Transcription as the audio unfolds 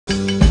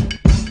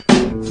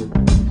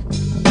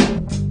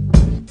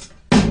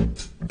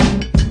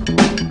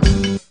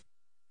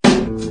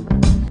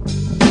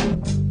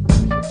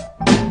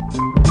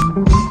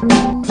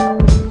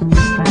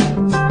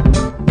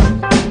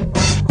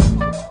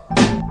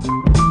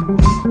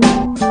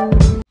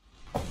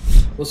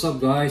What's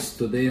up guys,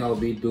 today I'll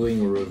be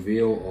doing a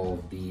review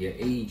of the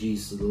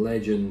Aegis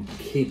Legend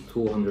Kit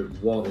 200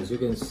 watt. As you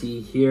can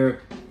see here,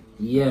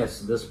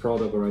 yes, this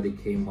product already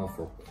came out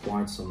for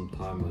quite some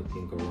time, I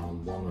think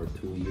around 1 or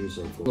 2 years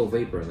ago.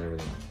 Vapor and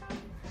everything.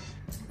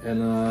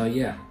 And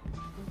yeah,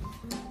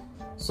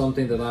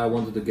 something that I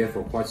wanted to get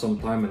for quite some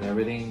time and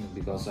everything,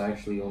 because I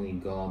actually only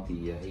got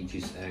the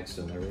Aegis X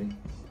and everything.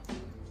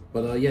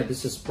 But yeah,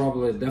 this is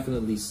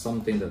definitely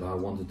something that I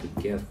wanted to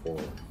get for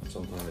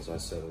some time, as I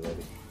said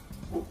already.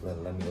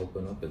 Let me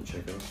open up and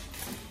check it out.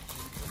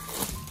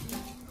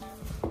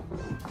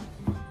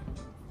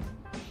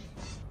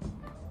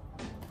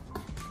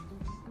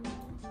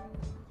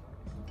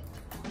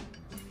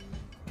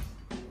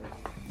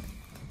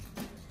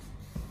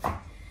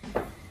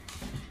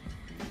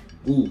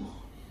 Ooh.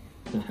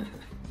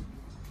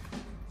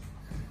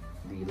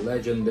 The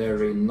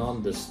legendary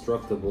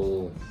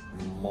non-destructible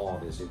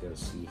mod, as you can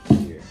see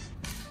here.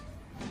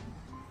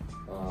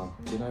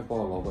 只可以幫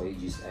我攞個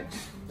Aegis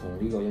X 同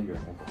呢個一樣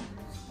嗰個。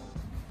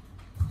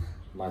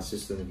My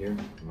assistant here,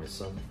 my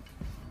son.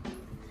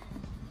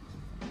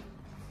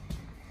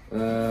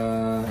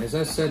 As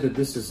I said, that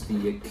this is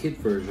the kit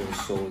version,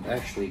 so it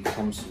actually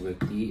comes with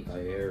the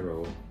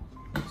Aero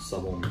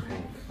sub-ohm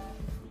tank.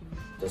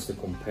 Just to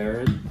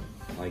compare it,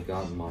 I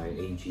got my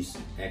Aegis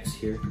X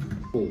here.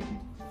 Cool.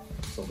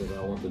 Something that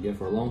I want to get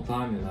for a long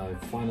time, and I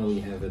finally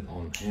have it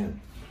on hand.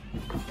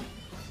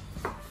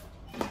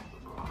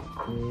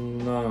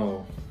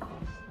 Now,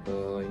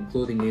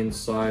 including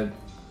inside,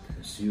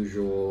 as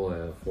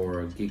usual,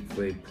 for a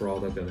Vape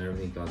product and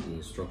everything, got the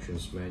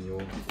instructions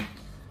manual,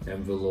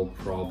 envelope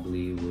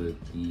probably with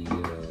the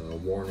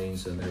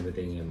warnings and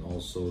everything, and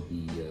also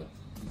the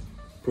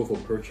proof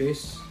of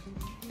purchase.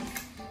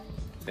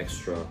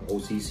 Extra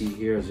OCC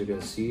here, as you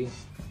can see.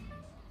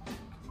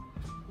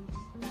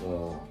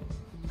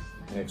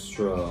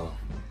 Extra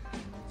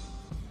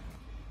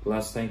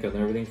glass tank and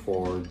everything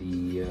for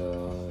the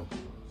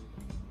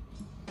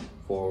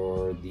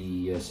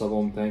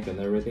sub-ohm tank and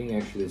everything.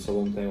 Actually, the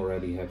sub-ohm tank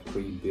already have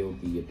pre-built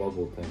the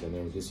bubble tank and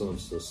everything. This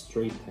one's the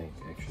straight tank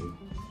actually.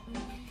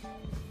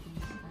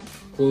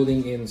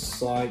 Including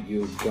inside,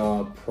 you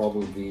got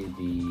probably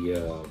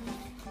the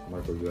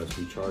micro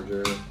USB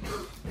charger,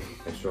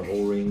 extra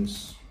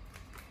O-rings,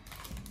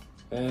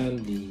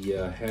 and the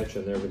hatch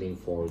and everything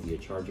for the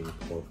charging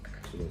port,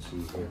 as you can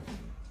see here.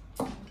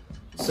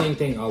 Same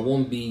thing, I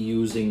won't be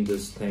using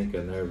this tank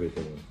and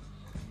everything.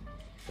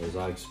 As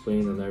I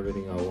explained and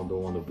everything, I don't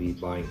want to be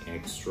buying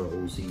extra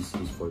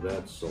OCCs for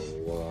that. So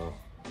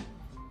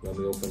let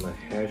me open the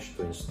hatch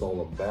to install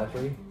a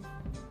battery.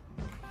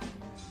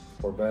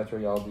 For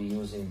battery, I'll be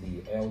using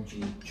the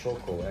LG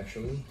Choco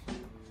actually.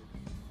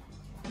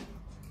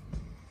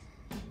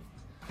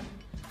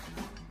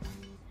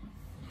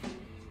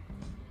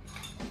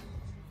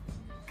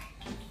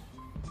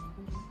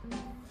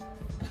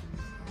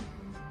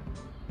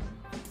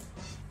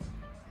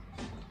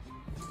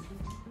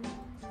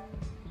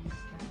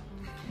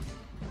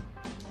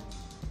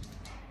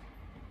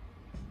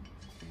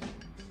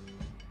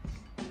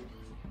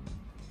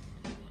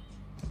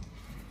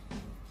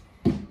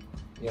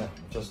 Yeah,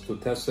 just to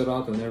test it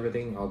out and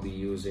everything, I'll be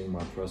using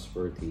my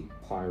trustworthy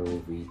Pyro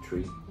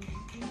V3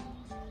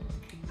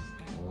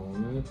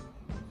 on it.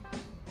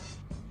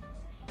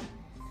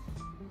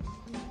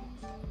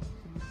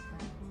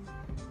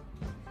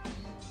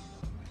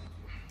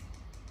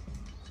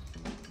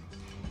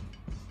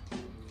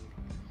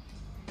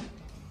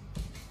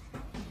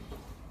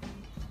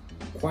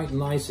 Quite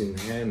nice in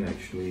hand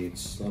actually.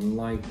 It's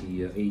unlike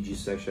the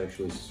Aegis X,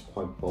 actually it's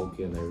quite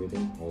bulky and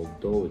everything,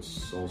 although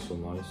it's also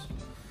nice.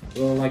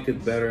 Well, I like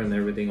it better and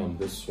everything on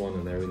this one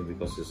and everything,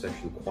 because it's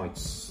actually quite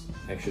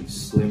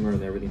slimmer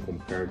and everything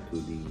compared to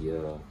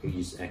the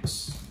Aegis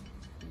X.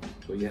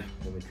 So yeah,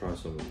 let me try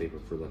some vapor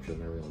production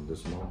and everything on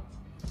this mod.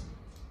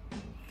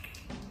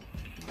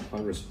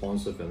 Quite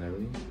responsive and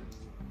everything.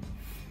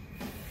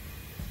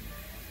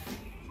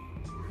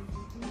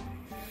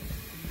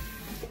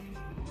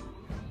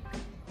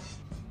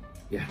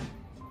 Yeah,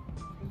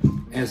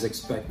 as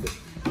expected.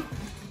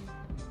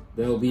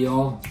 That'll be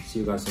all. See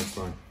you guys next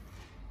time.